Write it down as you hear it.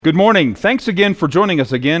Good morning. Thanks again for joining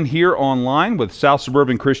us again here online with South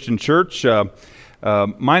Suburban Christian Church.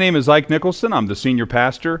 My name is Ike Nicholson. I'm the senior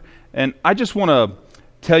pastor, and I just want to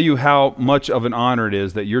tell you how much of an honor it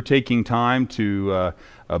is that you're taking time to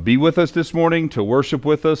be with us this morning, to worship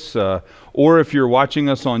with us, or if you're watching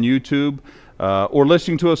us on YouTube or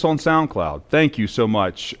listening to us on SoundCloud. Thank you so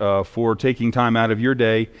much for taking time out of your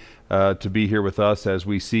day to be here with us as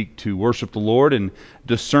we seek to worship the Lord and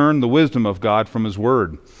discern the wisdom of God from His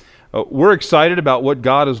Word. We're excited about what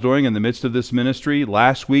God is doing in the midst of this ministry.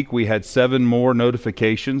 Last week we had 7 more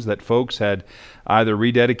notifications that folks had either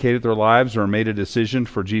rededicated their lives or made a decision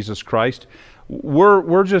for Jesus Christ.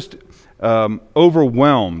 We're just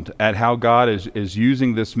overwhelmed at how God is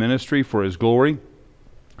using this ministry for His glory.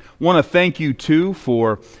 Want to thank you too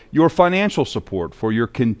for your financial support, for your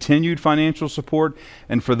continued financial support,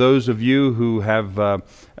 and for those of you who have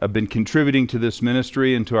been contributing to this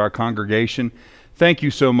ministry and to our congregation. Thank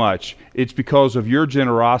you so much. It's because of your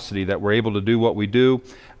generosity that we're able to do what we do,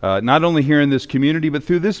 not only here in this community, but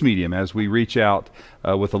through this medium as we reach out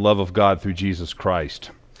with the love of God through Jesus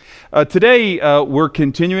Christ. Today, we're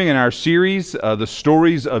continuing in our series, The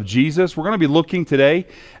Stories of Jesus. We're going to be looking today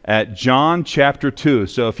at John chapter 2.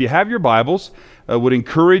 So if you have your Bibles, I would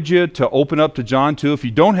encourage you to open up to John 2. If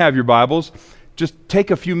you don't have your Bibles, just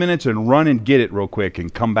take a few minutes and run and get it real quick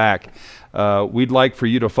and come back. We'd like for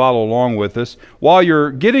you to follow along with us. While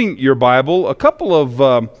you're getting your Bible, a couple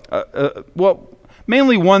of,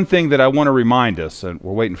 mainly one thing that I want to remind us, and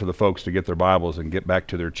we're waiting for the folks to get their Bibles and get back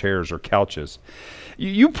to their chairs or couches.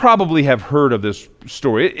 You probably have heard of this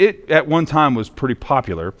story. It at one time was pretty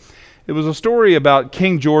popular. It was a story about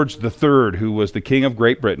King George III, who was the King of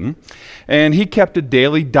Great Britain, and he kept a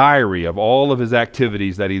daily diary of all of his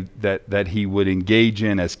activities that he would engage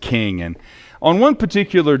in as king. And on one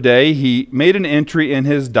particular day, he made an entry in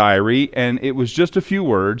his diary, and it was just a few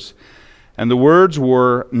words, and the words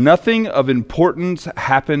were, "Nothing of importance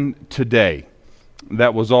happened today."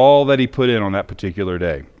 That was all that he put in on that particular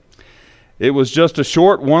day. It was just a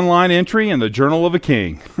short one-line entry in the Journal of a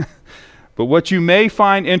King. But what you may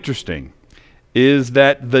find interesting is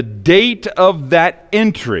that the date of that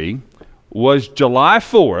entry was July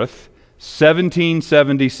 4th,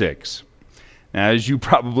 1776. Now, as you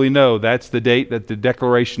probably know, that's the date that the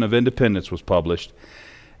Declaration of Independence was published.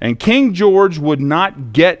 And King George would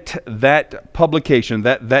not get that publication,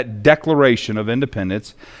 that Declaration of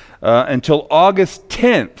Independence, until August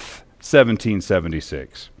 10th,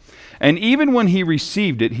 1776. And even when he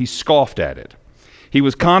received it, he scoffed at it. He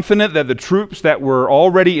was confident that the troops that were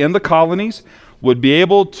already in the colonies would be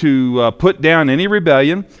able to put down any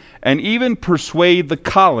rebellion and even persuade the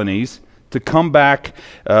colonies to come back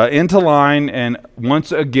into line and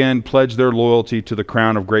once again pledge their loyalty to the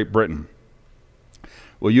crown of Great Britain.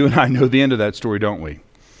 Well, you and I know the end of that story, don't we?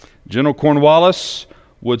 General Cornwallis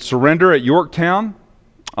would surrender at Yorktown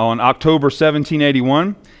on October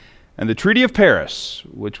 1781, and the Treaty of Paris,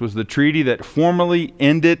 which was the treaty that formally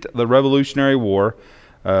ended the Revolutionary War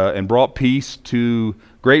and brought peace to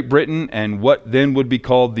Great Britain and what then would be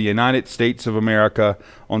called the United States of America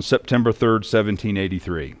on September 3rd,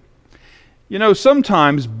 1783. You know,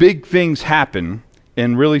 sometimes big things happen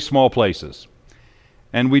in really small places,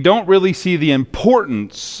 and we don't really see the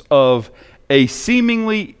importance of a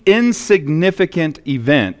seemingly insignificant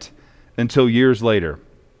event until years later,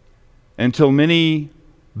 until many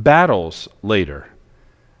battles later,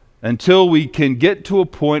 until we can get to a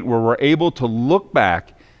point where we're able to look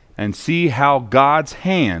back and see how God's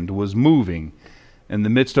hand was moving in the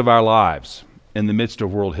midst of our lives, in the midst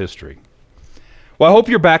of world history. Well, I hope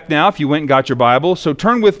you're back now if you went and got your Bible. So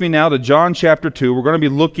turn with me now to John chapter 2. We're going to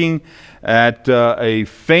be looking at a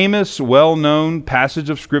famous, well-known passage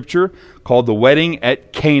of Scripture called the wedding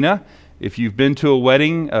at Cana. If you've been to a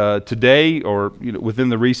wedding today or within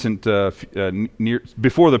the recent,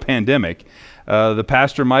 before the pandemic, the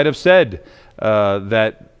pastor might have said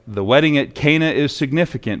that the wedding at Cana is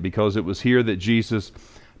significant because it was here that Jesus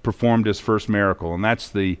performed his first miracle. And that's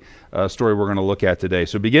the story we're going to look at today.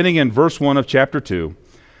 So beginning in verse 1 of chapter 2,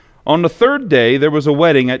 on the 3rd day there was a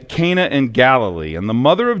wedding at Cana in Galilee, and the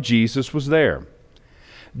mother of Jesus was there.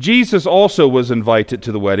 Jesus also was invited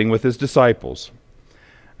to the wedding with his disciples.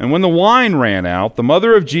 And when the wine ran out, the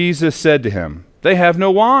mother of Jesus said to him, "They have no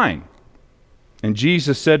wine." And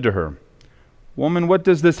Jesus said to her, "Woman, what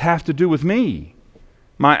does this have to do with me?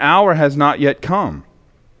 My hour has not yet come."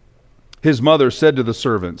 His mother said to the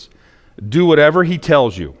servants, "Do whatever he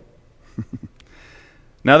tells you."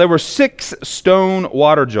 Now there were 6 stone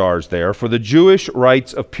water jars there for the Jewish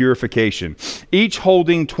rites of purification, each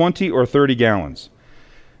holding 20 or 30 gallons.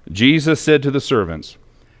 Jesus said to the servants,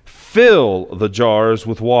 fill the jars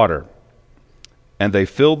with water. And they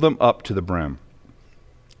filled them up to the brim.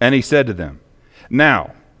 And he said to them,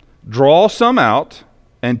 now draw some out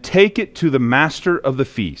and take it to the master of the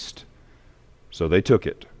feast. So they took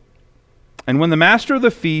it. And when the master of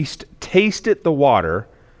the feast tasted the water,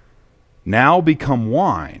 now become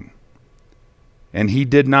wine, and he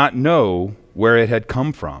did not know where it had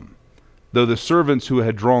come from, though the servants who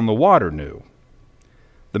had drawn the water knew.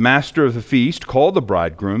 The master of the feast called the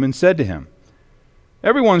bridegroom and said to him,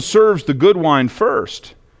 everyone serves the good wine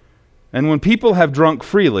first, and when people have drunk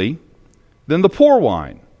freely, then the poor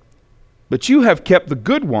wine. But you have kept the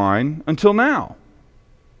good wine until now.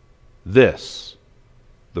 This,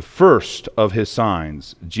 the first of his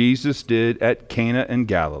signs, Jesus did at Cana in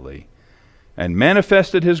Galilee, and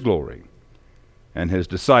manifested his glory, and his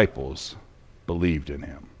disciples believed in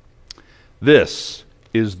him. This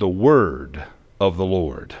is the word of the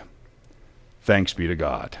Lord. Thanks be to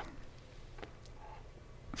God.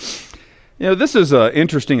 You know, this is an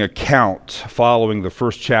interesting account following the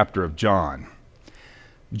first chapter of John.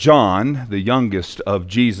 John, the youngest of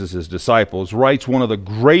Jesus' disciples, writes one of the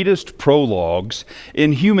greatest prologues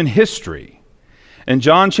in human history. In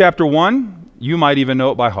John chapter 1, you might even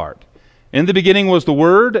know it by heart. In the beginning was the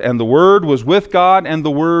Word, and the Word was with God, and the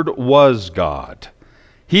Word was God.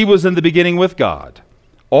 He was in the beginning with God.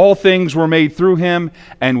 All things were made through him,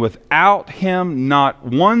 and without him not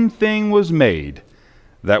one thing was made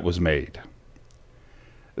that was made.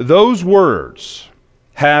 Those words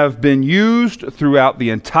have been used throughout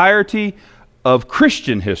the entirety of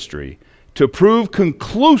Christian history to prove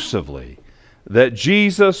conclusively that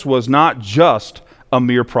Jesus was not just a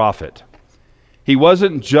mere prophet. He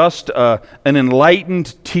wasn't just an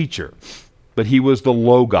enlightened teacher, but he was the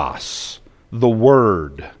Logos, the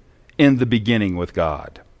Word, in the beginning with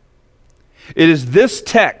God. It is this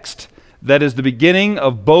text that is the beginning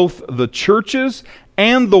of both the church's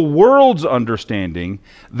and the world's understanding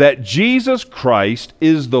that Jesus Christ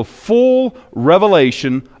is the full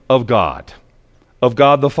revelation of God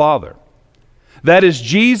the Father. That is,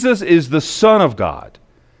 Jesus is the Son of God,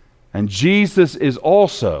 and Jesus is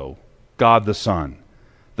also God the Son,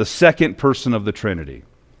 the second person of the Trinity.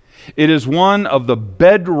 It is one of the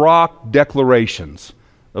bedrock declarations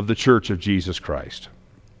of the Church of Jesus Christ.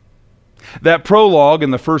 That prologue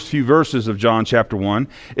in the first few verses of John chapter 1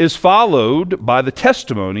 is followed by the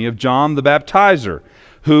testimony of John the Baptizer,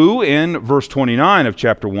 who in verse 29 of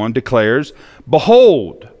chapter 1 declares,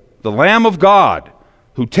 behold, the Lamb of God,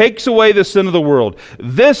 who takes away the sin of the world.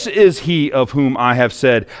 This is he of whom I have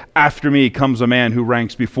said, after me comes a man who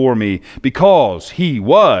ranks before me, because he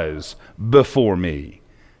was before me.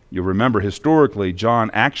 You'll remember historically,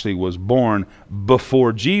 John actually was born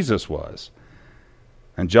before Jesus was.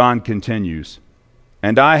 And John continues,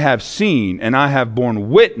 and I have seen and I have borne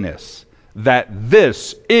witness that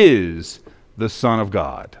this is the Son of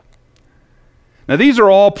God. Now these are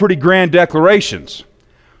all pretty grand declarations,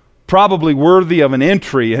 probably worthy of an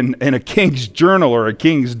entry in a king's journal or a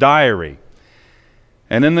king's diary.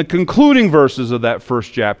 And in the concluding verses of that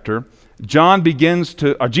first chapter, Jesus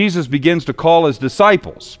begins to call his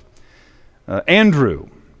disciples,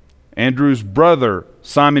 Andrew's brother,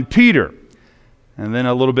 Simon Peter, and then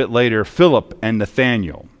a little bit later, Philip and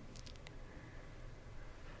Nathanael.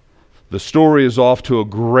 The story is off to a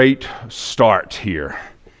great start here.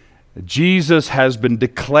 Jesus has been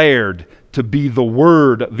declared to be the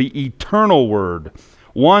Word, the eternal Word,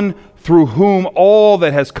 one through whom all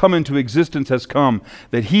that has come into existence has come,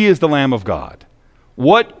 that he is the Lamb of God.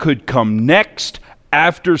 What could come next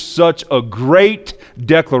after such a great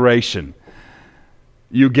declaration?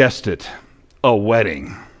 You guessed it, a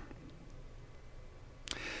wedding.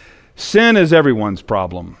 Sin is everyone's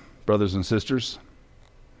problem, brothers and sisters,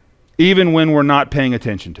 even when we're not paying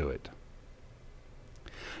attention to it.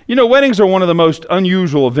 You know, weddings are one of the most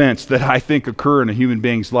unusual events that I think occur in a human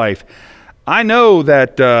being's life. I know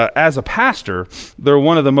that as a pastor, they're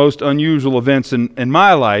one of the most unusual events in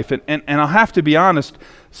my life, and I'll have to be honest,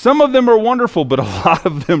 some of them are wonderful, but a lot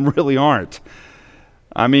of them really aren't.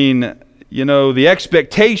 I mean, you know, the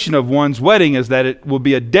expectation of one's wedding is that it will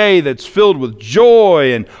be a day that's filled with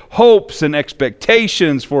joy and hopes and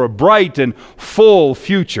expectations for a bright and full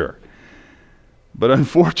future. But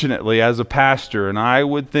unfortunately, as a pastor, and I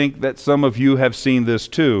would think that some of you have seen this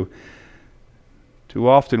too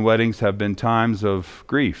often weddings have been times of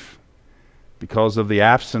grief because of the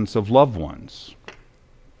absence of loved ones,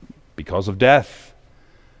 because of death,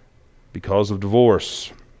 because of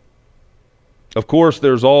divorce. Of course,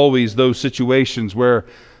 there's always those situations where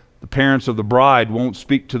the parents of the bride won't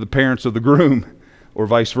speak to the parents of the groom, or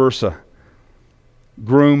vice versa.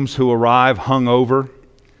 Grooms who arrive hungover,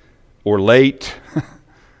 or late,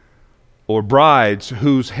 or brides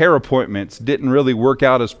whose hair appointments didn't really work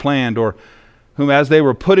out as planned, or whom as they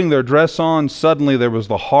were putting their dress on, suddenly there was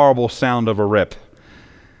the horrible sound of a rip.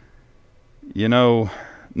 You know,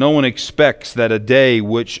 no one expects that a day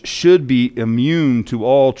which should be immune to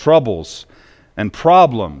all troubles and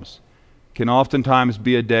problems can oftentimes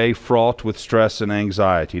be a day fraught with stress and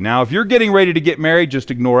anxiety. Now, if you're getting ready to get married, just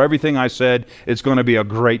ignore everything I said. It's going to be a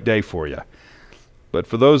great day for you. But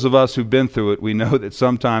for those of us who've been through it, we know that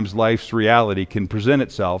sometimes life's reality can present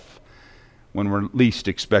itself when we're least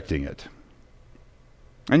expecting it.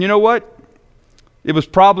 And you know what? It was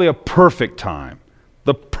probably a perfect time,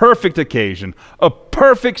 the perfect occasion, a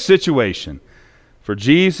perfect situation for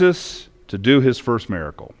Jesus to do his first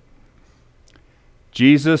miracle.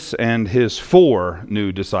 Jesus and his 4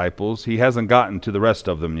 new disciples, he hasn't gotten to the rest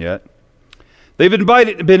of them yet. They've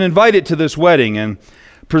been invited to this wedding, and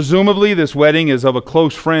presumably this wedding is of a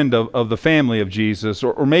close friend of the family of Jesus,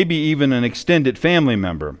 or maybe even an extended family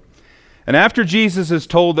member. And after Jesus is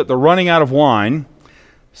told that they're running out of wine,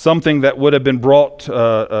 something that would have been brought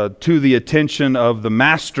to the attention of the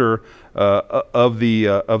master of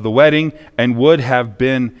the wedding, and would have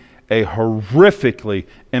been a horrifically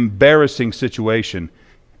embarrassing situation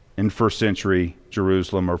in first century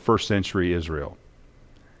Jerusalem or first century Israel.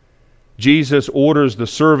 Jesus orders the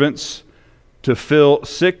servants to fill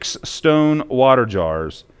 6 stone water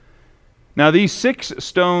jars. Now, these 6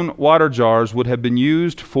 stone water jars would have been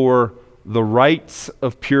used for the rites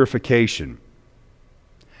of purification.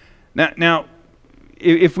 Now,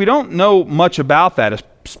 if we don't know much about that,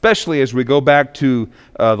 especially as we go back to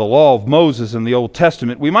the law of Moses in the Old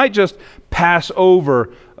Testament, we might just pass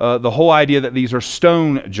over the whole idea that these are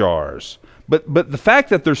stone jars. But the fact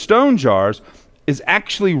that they're stone jars is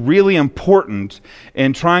actually really important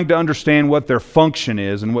in trying to understand what their function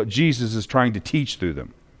is and what Jesus is trying to teach through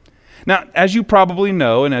them. Now, as you probably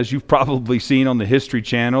know, and as you've probably seen on the History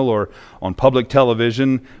Channel or on public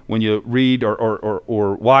television when you read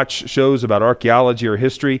or watch shows about archaeology or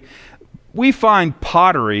history, we find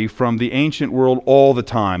pottery from the ancient world all the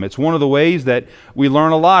time. It's one of the ways that we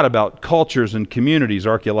learn a lot about cultures and communities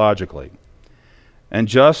archaeologically. And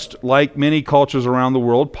just like many cultures around the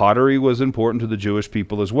world, pottery was important to the Jewish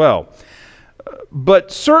people as well.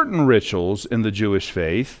 But certain rituals in the Jewish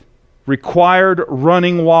faith required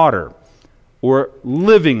running water, or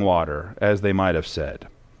living water, as they might have said.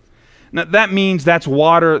 Now, that means that's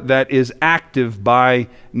water that is active by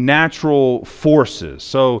natural forces.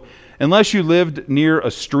 So, unless you lived near a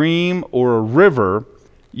stream or a river,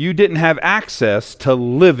 you didn't have access to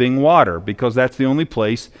living water, because that's the only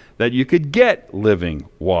place that you could get living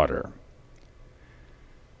water.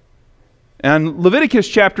 And Leviticus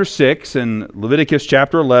chapter 6 and Leviticus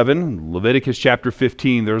chapter 11, Leviticus chapter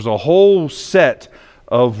 15, there's a whole set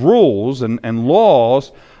of rules and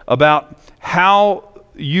laws about how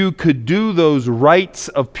you could do those rites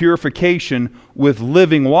of purification with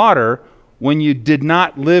living water when you did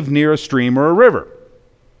not live near a stream or a river.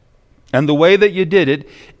 And the way that you did it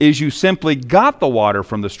is you simply got the water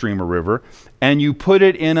from the stream or river and you put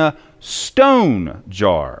it in a stone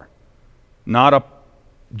jar, not a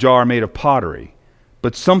jar made of pottery,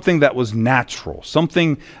 but something that was natural,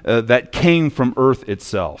 something that came from earth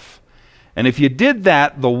itself. And if you did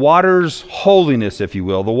that, the water's holiness, if you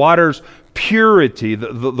will, the water's purity,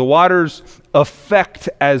 the water's effect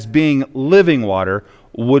as being living water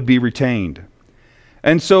would be retained.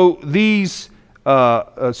 And so these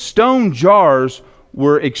stone jars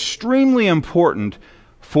were extremely important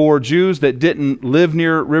for Jews that didn't live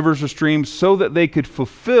near rivers or streams, so that they could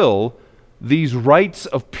fulfill these rites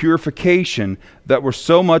of purification that were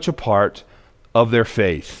so much a part of their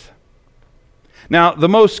faith. Now, the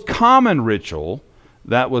most common ritual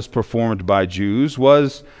that was performed by Jews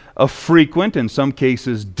was a frequent, in some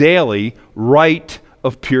cases daily, rite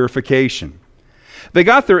of purification. They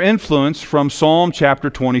got their influence from Psalm chapter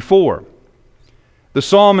 24. The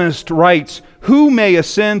psalmist writes, "Who may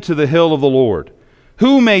ascend to the hill of the Lord?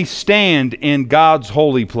 Who may stand in God's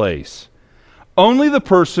holy place? Only the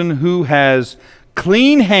person who has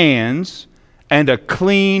clean hands and a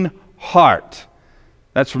clean heart."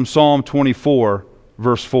 That's from Psalm 24,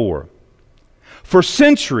 verse 4. For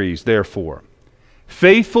centuries, therefore,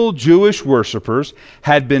 faithful Jewish worshipers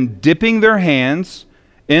had been dipping their hands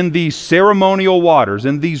in these ceremonial waters,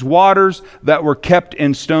 in these waters that were kept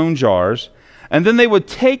in stone jars, and then they would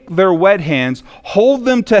take their wet hands, hold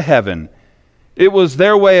them to heaven. It was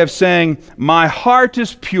their way of saying, "My heart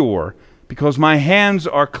is pure because my hands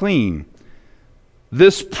are clean."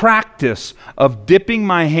 This practice of dipping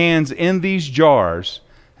my hands in these jars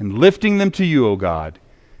and lifting them to you, O God,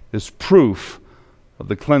 is proof of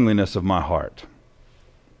the cleanliness of my heart.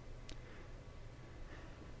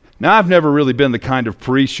 Now, I've never really been the kind of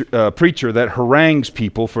preacher that harangues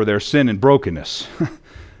people for their sin and brokenness.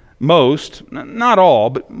 Most, not all,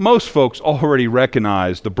 but most folks already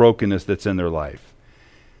recognize the brokenness that's in their life.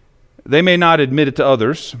 They may not admit it to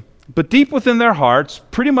others, but deep within their hearts,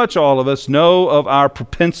 pretty much all of us know of our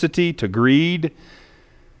propensity to greed,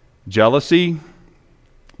 jealousy,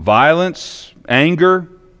 violence, anger,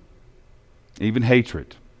 even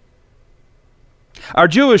hatred. Our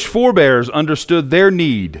Jewish forebears understood their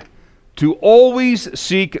need to always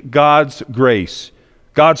seek God's grace,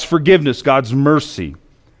 God's forgiveness, God's mercy.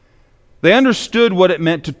 They understood what it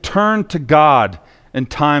meant to turn to God in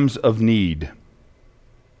times of need.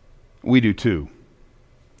 We do too.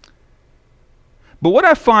 But what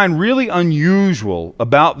I find really unusual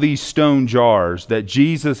about these stone jars that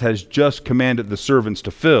Jesus has just commanded the servants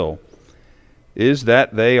to fill is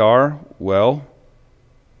that they are, well,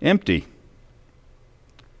 empty.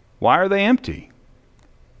 Why are they empty?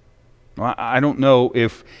 Well, I don't know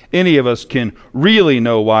if any of us can really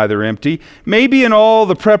know why they're empty. Maybe in all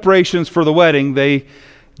the preparations for the wedding, they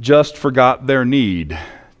just forgot their need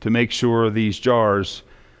to make sure these jars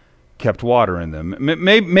kept water in them.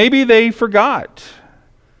 Maybe they forgot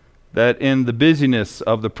that in the busyness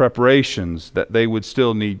of the preparations that they would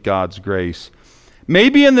still need God's grace.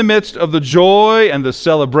 Maybe in the midst of the joy and the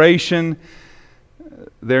celebration,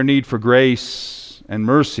 their need for grace and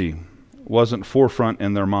mercy wasn't forefront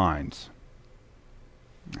in their minds.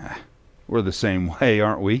 We're the same way,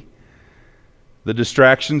 aren't we? The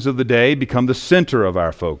distractions of the day become the center of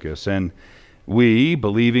our focus, and we,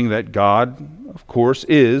 believing that God, of course,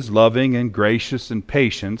 is loving and gracious and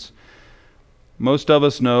patient, most of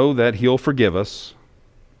us know that He'll forgive us,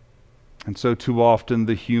 and so too often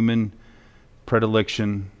the human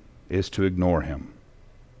predilection is to ignore Him.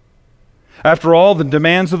 After all, the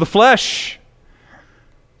demands of the flesh,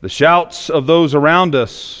 the shouts of those around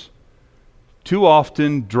us, too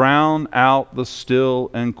often drown out the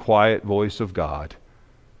still and quiet voice of God,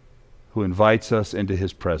 who invites us into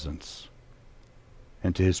His presence,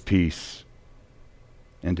 into His peace,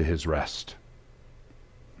 into His rest.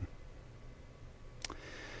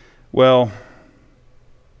 Well,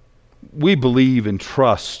 we believe and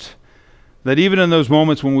trust that even in those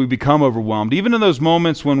moments when we become overwhelmed, even in those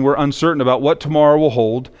moments when we're uncertain about what tomorrow will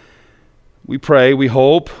hold, we pray, we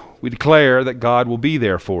hope, we declare that God will be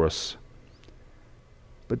there for us.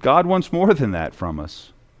 But God wants more than that from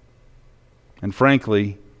us. And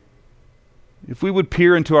frankly, if we would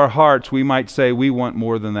peer into our hearts, we might say we want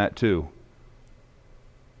more than that too.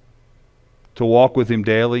 To walk with Him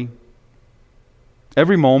daily,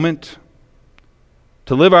 every moment,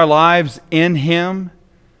 to live our lives in Him,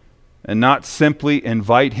 and not simply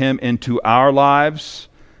invite Him into our lives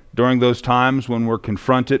during those times when we're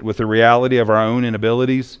confronted with the reality of our own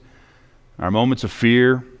inabilities, our moments of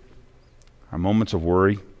fear, our moments of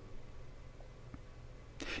worry.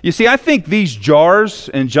 You see, I think these jars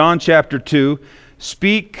in John chapter 2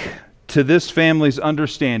 speak to this family's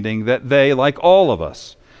understanding that they, like all of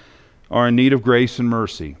us, are in need of grace and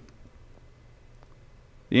mercy.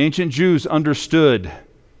 The ancient Jews understood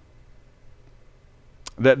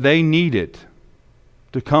that they needed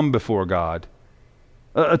to come before God.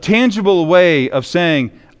 A tangible way of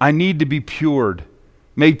saying, I need to be pured,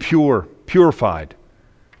 made pure, purified.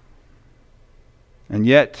 And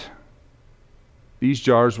yet, these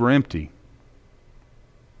jars were empty.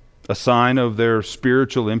 A sign of their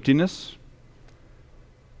spiritual emptiness.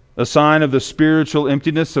 A sign of the spiritual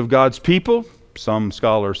emptiness of God's people. Some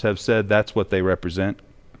scholars have said that's what they represent.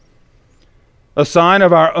 A sign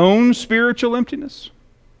of our own spiritual emptiness.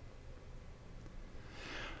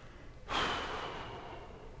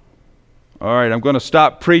 All right, I'm going to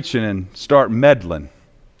stop preaching and start meddling.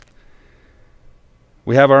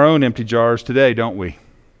 We have our own empty jars today, don't we?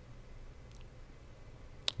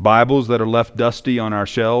 Bibles that are left dusty on our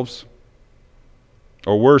shelves.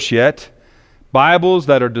 Or worse yet, Bibles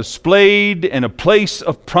that are displayed in a place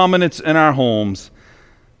of prominence in our homes,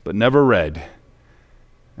 but never read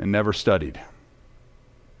and never studied.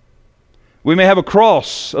 We may have a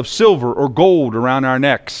cross of silver or gold around our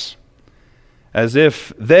necks, as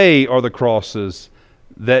if they are the crosses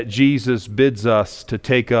that Jesus bids us to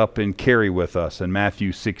take up and carry with us in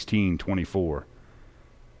Matthew 16:24.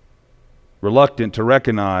 Reluctant to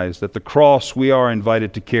recognize that the cross we are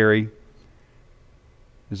invited to carry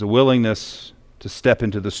is a willingness to step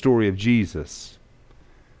into the story of Jesus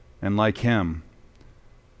and, like Him,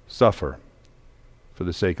 suffer for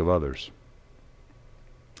the sake of others.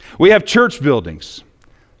 We have church buildings,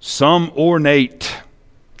 some ornate,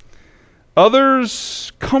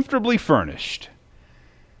 others comfortably furnished,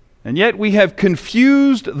 And yet we have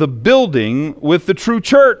confused the building with the true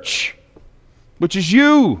church, which is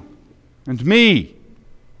you and me,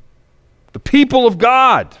 the people of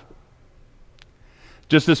God.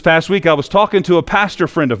 Just this past week, I was talking to a pastor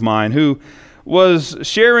friend of mine who was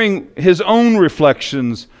sharing his own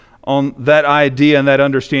reflections on that idea and that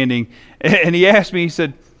understanding. And he asked me, he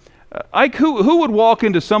said, Ike, who would walk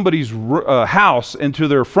into somebody's house, into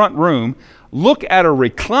their front room, look at a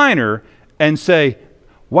recliner and say,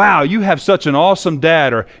 wow, you have such an awesome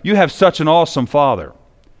dad, or you have such an awesome father?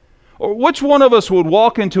 Or which one of us would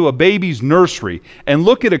walk into a baby's nursery and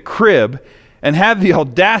look at a crib and have the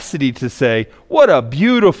audacity to say, what a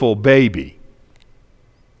beautiful baby?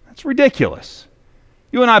 That's ridiculous.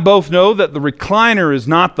 You and I both know that the recliner is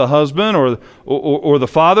not the husband or the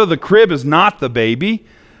father. The crib is not the baby.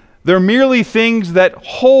 They're merely things that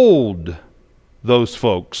hold those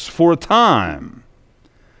folks for a time.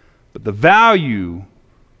 But the value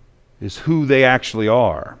is who they actually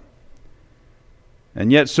are.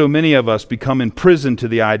 And yet so many of us become imprisoned to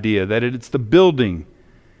the idea that it's the building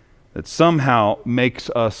that somehow makes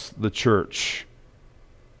us the church.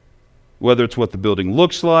 Whether it's what the building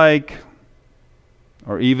looks like,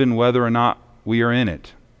 or even whether or not we are in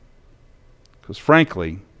it. Because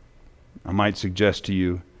frankly, I might suggest to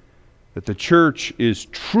you that the church is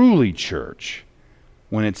truly church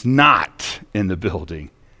when it's not in the building,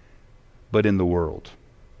 but in the world.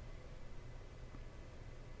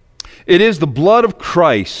 It is the blood of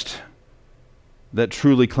Christ that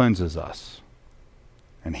truly cleanses us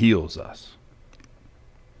and heals us.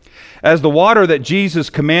 As the water that Jesus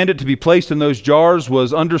commanded to be placed in those jars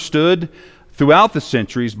was understood throughout the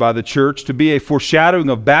centuries by the church to be a foreshadowing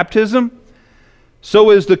of baptism, so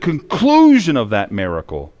is the conclusion of that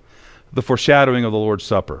miracle the foreshadowing of the Lord's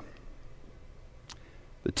Supper.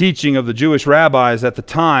 The teaching of the Jewish rabbis at the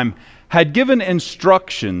time had given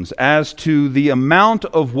instructions as to the amount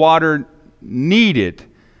of water needed,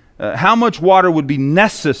 how much water would be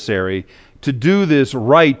necessary to do this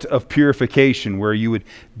rite of purification where you would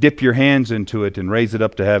dip your hands into it and raise it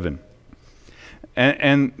up to heaven.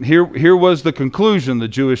 And here was the conclusion the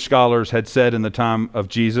Jewish scholars had said in the time of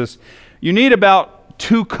Jesus. You need about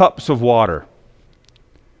 2 cups of water.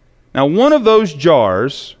 Now, one of those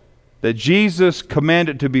jars that Jesus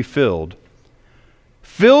commanded to be filled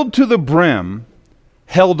to the brim,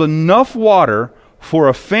 held enough water for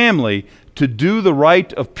a family to do the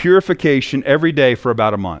rite of purification every day for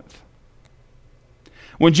about a month.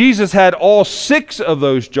 When Jesus had all 6 of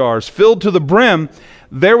those jars filled to the brim,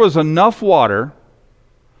 there was enough water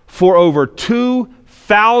for over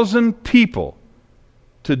 2,000 people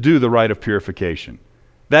to do the rite of purification.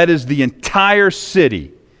 That is, the entire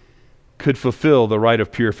city could fulfill the rite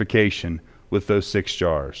of purification with those 6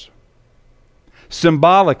 jars.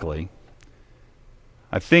 Symbolically,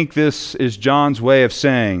 I think this is John's way of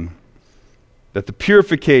saying that the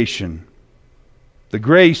purification, the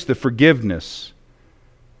grace, the forgiveness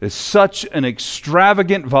is such an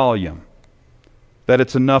extravagant volume that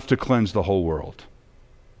it's enough to cleanse the whole world.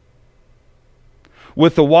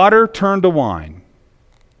 With the water turned to wine,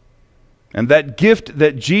 and that gift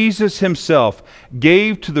that Jesus himself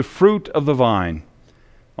gave to the fruit of the vine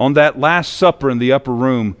on that Last Supper in the upper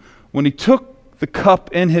room, when he took the cup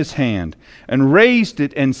in his hand and raised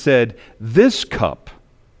it and said, "This cup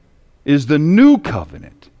is the new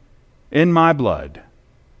covenant in my blood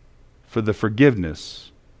for the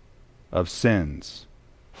forgiveness of sins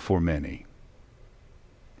for many."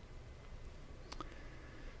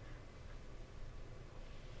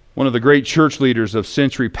 One of the great church leaders of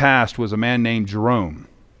century past was a man named Jerome.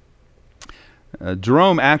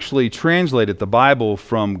 Jerome actually translated the Bible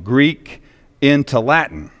from Greek into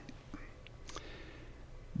Latin.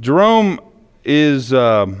 Jerome is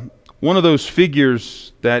one of those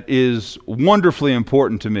figures that is wonderfully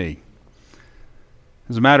important to me.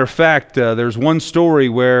 As a matter of fact, there's one story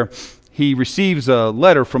where he receives a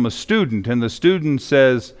letter from a student, and the student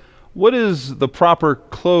says, "What is the proper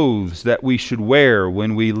clothes that we should wear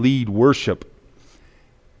when we lead worship?"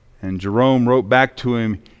 And Jerome wrote back to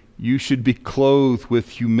him, "You should be clothed with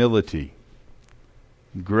humility,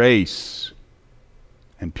 grace,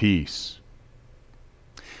 and peace."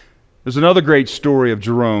 There's another great story of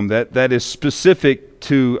Jerome that is specific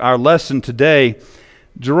to our lesson today.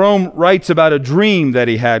 Jerome writes about a dream that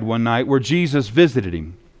he had one night where Jesus visited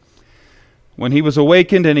him. When he was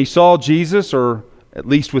awakened and he saw Jesus, or at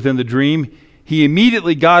least within the dream, he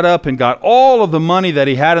immediately got up and got all of the money that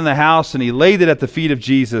he had in the house and he laid it at the feet of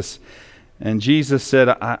Jesus. And Jesus said,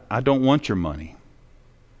 I don't want your money.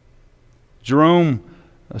 Jerome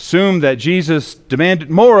assumed that Jesus demanded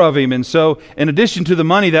more of him. And so, in addition to the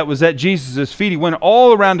money that was at Jesus' feet, he went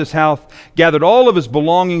all around his house, gathered all of his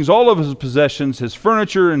belongings, all of his possessions, his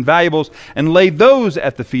furniture and valuables, and laid those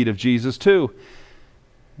at the feet of Jesus too.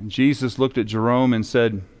 And Jesus looked at Jerome and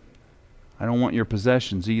said, I don't want your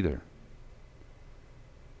possessions either.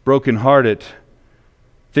 Brokenhearted,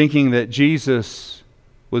 thinking that Jesus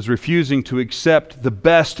was refusing to accept the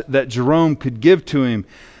best that Jerome could give to him,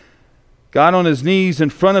 got on his knees in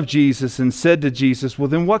front of Jesus and said to Jesus, well,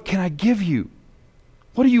 then what can I give you?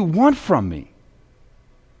 What do you want from me?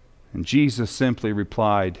 And Jesus simply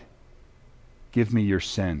replied, give me your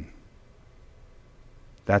sin.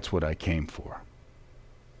 That's what I came for.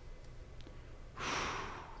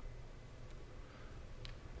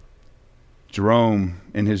 Jerome,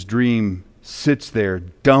 in his dream, sits there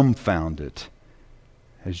dumbfounded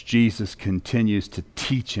as Jesus continues to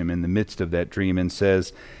teach him in the midst of that dream and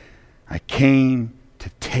says, I came to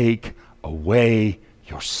take away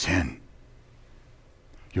your sin,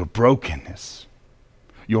 your brokenness,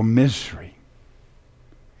 your misery.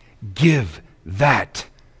 Give that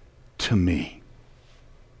to me.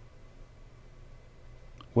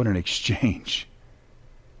 What an exchange.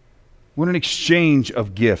 What an exchange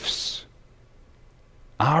of gifts.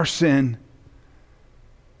 Our sin,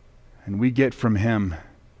 and we get from him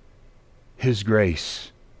his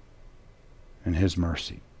grace and his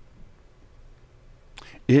mercy.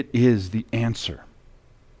 It is the answer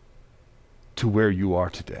to where you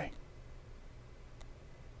are today.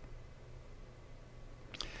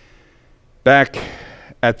 Back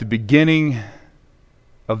at the beginning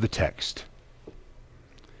of the text,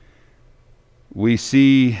 we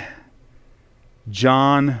see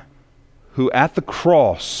John, who at the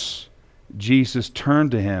cross, Jesus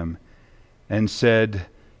turned to him and said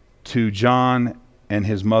to John and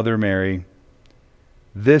his mother Mary,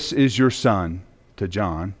 this is your son, to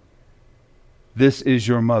John, this is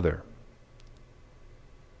your mother.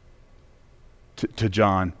 To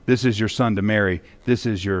John, this is your son, to Mary, this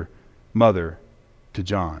is your mother, to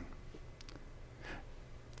John.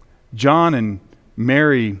 John and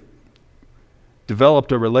Mary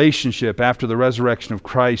developed a relationship after the resurrection of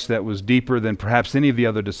Christ that was deeper than perhaps any of the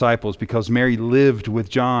other disciples, because Mary lived with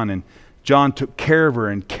John and John took care of her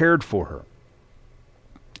and cared for her.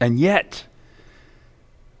 And yet,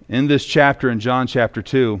 in this chapter, in John chapter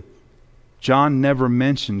 2, John never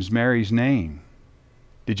mentions Mary's name.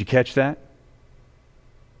 Did you catch that?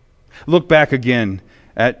 Look back again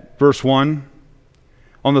at verse 1.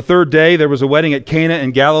 On the third day, there was a wedding at Cana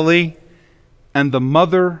in Galilee, and the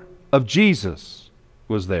mother of Jesus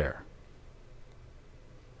was there.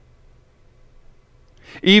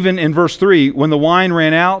 Even in verse 3, when the wine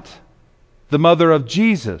ran out, the mother of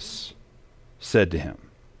Jesus said to him.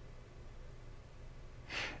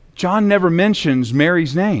 John never mentions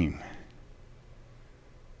Mary's name.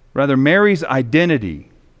 Rather, Mary's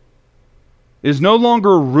identity is no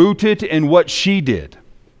longer rooted in what she did.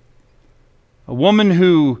 A woman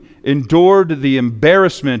who endured the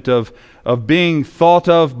embarrassment of being thought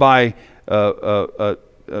of by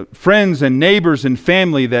friends and neighbors and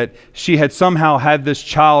family that she had somehow had this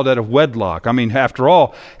child out of wedlock. I mean, after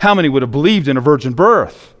all, how many would have believed in a virgin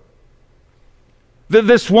birth?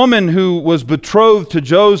 This woman who was betrothed to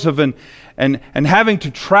Joseph and having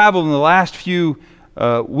to travel in the last few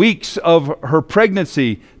weeks of her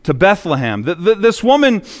pregnancy to Bethlehem. This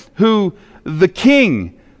woman who the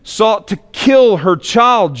king sought to kill her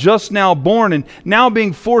child just now born, and now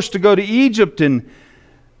being forced to go to Egypt and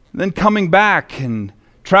then coming back and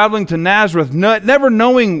traveling to Nazareth, never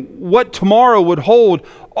knowing what tomorrow would hold.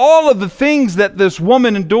 All of the things that this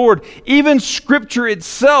woman endured, even Scripture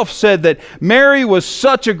itself said that Mary was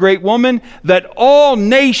such a great woman that all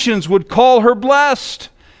nations would call her blessed.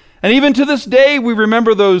 And even to this day, we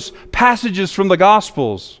remember those passages from the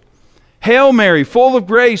Gospels. Hail Mary, full of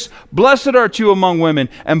grace, blessed art you among women,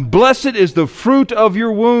 and blessed is the fruit of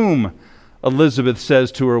your womb, Elizabeth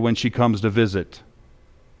says to her when she comes to visit.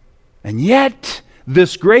 And yet,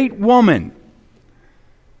 this great woman,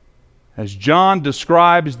 as John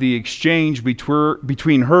describes the exchange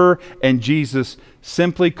between her and Jesus,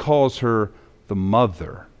 simply calls her the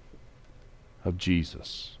mother of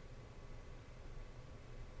Jesus.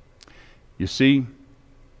 You see,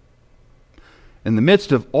 in the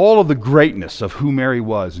midst of all of the greatness of who Mary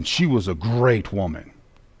was, and she was a great woman,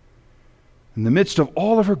 in the midst of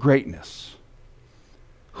all of her greatness,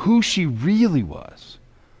 who she really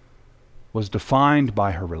was defined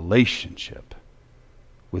by her relationship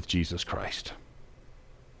with Jesus Christ.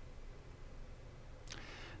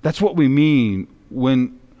 That's what we mean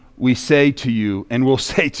when we say to you, and we'll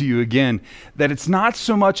say to you again, that it's not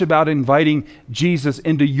so much about inviting Jesus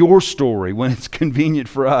into your story when it's convenient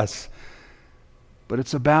for us, but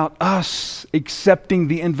it's about us accepting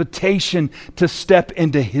the invitation to step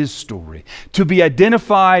into His story, to be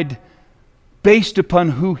identified based upon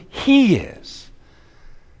who He is.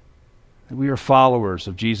 We are followers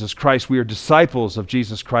of Jesus Christ. We are disciples of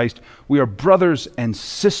Jesus Christ. We are brothers and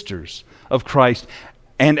sisters of Christ.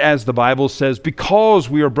 And as the Bible says, because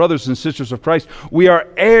we are brothers and sisters of Christ, we are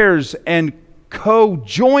heirs and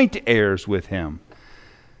co-joint heirs with Him.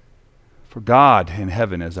 For God in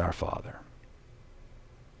heaven is our Father.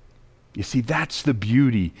 You see, that's the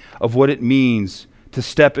beauty of what it means to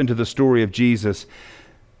step into the story of Jesus,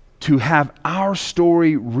 to have our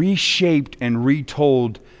story reshaped and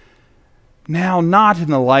retold now, not in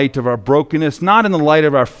the light of our brokenness, not in the light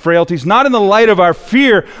of our frailties, not in the light of our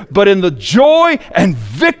fear, but in the joy and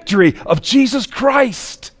victory of Jesus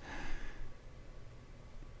Christ.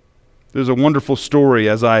 There's a wonderful story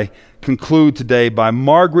as I conclude today by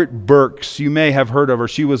Margaret Burks. You may have heard of her.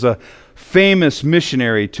 She was a famous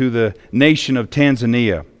missionary to the nation of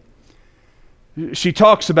Tanzania. She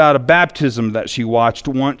talks about a baptism that she watched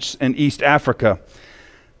once in East Africa.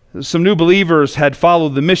 Some new believers had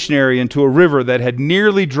followed the missionary into a river that had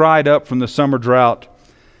nearly dried up from the summer drought.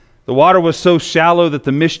 The water was so shallow that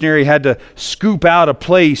the missionary had to scoop out a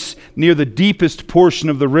place near the deepest portion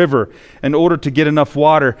of the river in order to get enough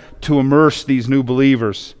water to immerse these new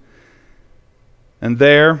believers. And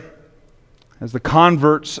there, as the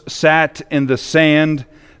converts sat in the sand,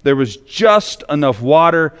 there was just enough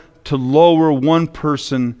water to lower one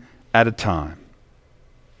person at a time.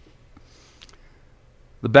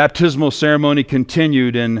 The baptismal ceremony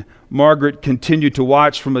continued, and Margaret continued to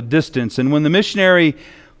watch from a distance. And when the missionary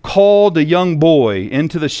called a young boy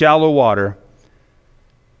into the shallow water,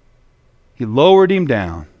 he lowered him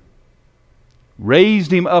down,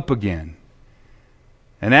 raised him up again.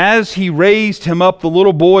 And as he raised him up, the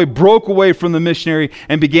little boy broke away from the missionary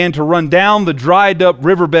and began to run down the dried up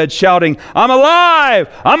riverbed shouting, "I'm alive!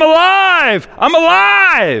 I'm alive! I'm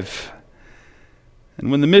alive!" And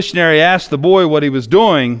when the missionary asked the boy what he was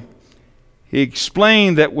doing, he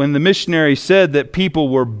explained that when the missionary said that people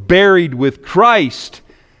were buried with Christ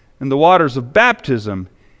in the waters of baptism,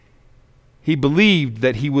 he believed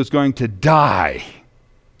that he was going to die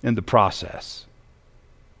in the process.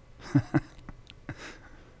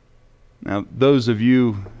 Now, those of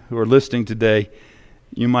you who are listening today,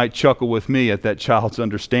 you might chuckle with me at that child's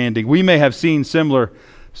understanding. We may have seen similar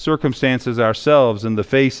circumstances ourselves in the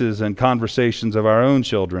faces and conversations of our own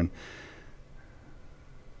children.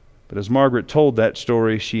 But as Margaret told that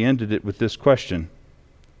story, she ended it with this question.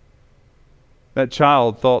 That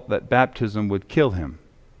child thought that baptism would kill him,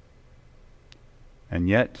 and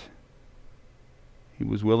yet he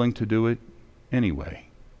was willing to do it anyway,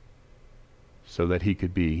 so that he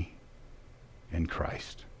could be in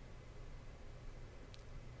Christ.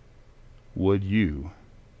 Would you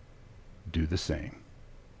do the same?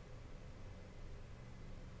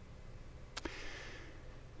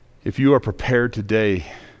 If you are prepared today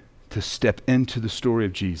to step into the story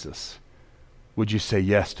of Jesus, would you say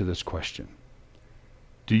yes to this question?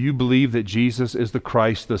 Do you believe that Jesus is the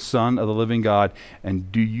Christ, the Son of the living God, and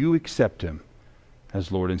do you accept Him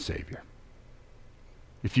as Lord and Savior?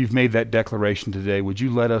 If you've made that declaration today, would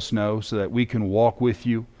you let us know so that we can walk with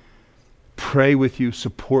you, pray with you,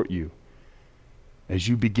 support you as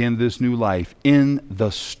you begin this new life in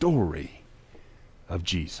the story of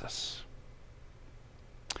Jesus?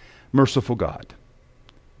 Merciful God,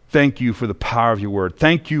 thank you for the power of your word.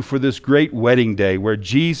 Thank you for this great wedding day where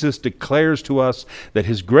Jesus declares to us that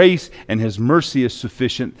His grace and His mercy is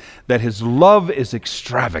sufficient, that His love is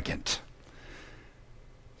extravagant.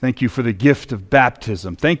 Thank you for the gift of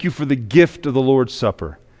baptism. Thank you for the gift of the Lord's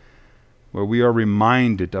Supper, where we are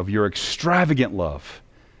reminded of your extravagant love,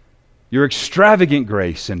 your extravagant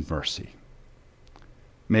grace and mercy.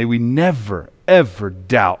 May we never, ever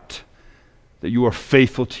doubt that you are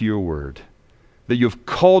faithful to your word, that you have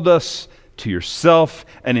called us to yourself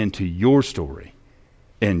and into your story.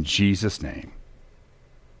 In Jesus' name,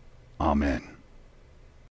 amen.